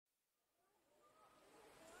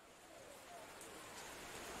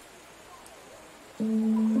I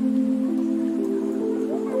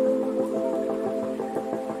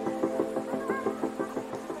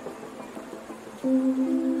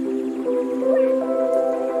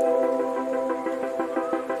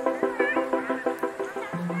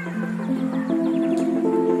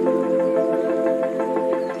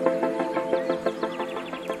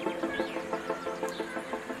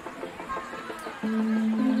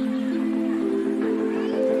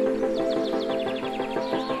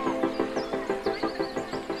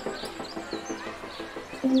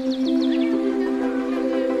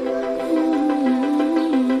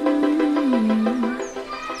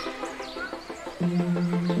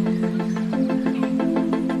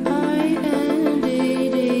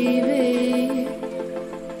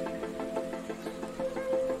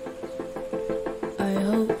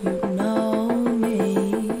hope you know me.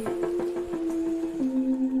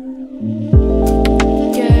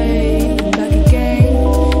 Yeah, I'm back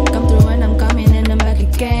again. Come through and I'm coming and I'm back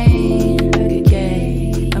again.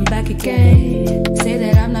 I'm back again. Say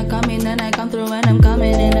that I'm not coming and I come through and I'm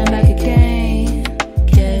coming and I'm back again.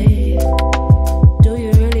 Yeah. Do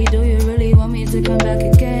you really want me to come back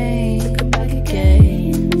again?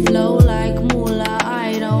 Yeah. Flow like moolah,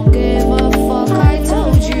 I don't give a fuck. I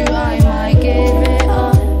told you I might give it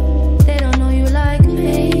up. They don't know you like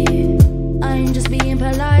me. I'm just being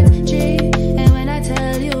polite, G. And when I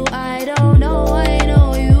tell you I don't know, I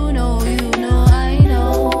know you know, I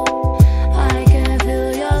know. I can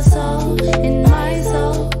feel your soul in my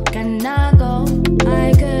soul. Can I go?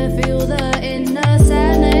 I can feel the inner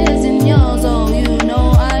sadness in your soul. You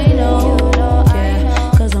know, I know.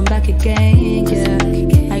 Yeah, cause I'm back again, yeah.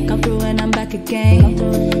 I come through and I'm back again.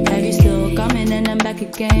 Have you still coming and I'm back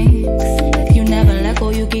again? You never let go,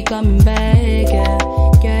 you keep coming back, yeah.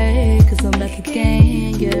 Yeah, cause I'm back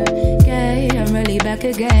again, yeah. Yeah, I'm really back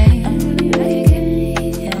again.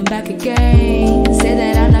 I'm back again. Say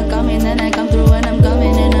that I'm not coming, then I come through and I'm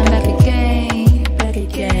coming and I'm back again. Back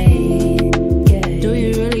again. Do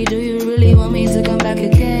you really want me to come back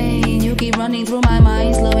again? You keep running through my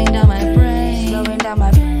mind, slowing down my brain.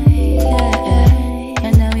 Yeah.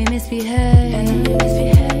 And now we misbehave.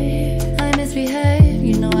 I misbehave,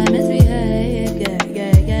 you know I misbehave. Yeah.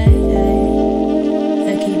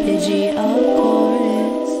 I keep it G, of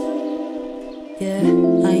course. Yeah,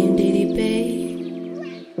 IAMDDB.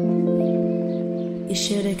 You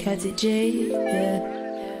should've kept it G, yeah.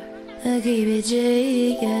 I keep it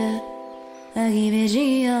G, yeah. I keep it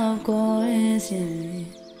G, of course, yeah.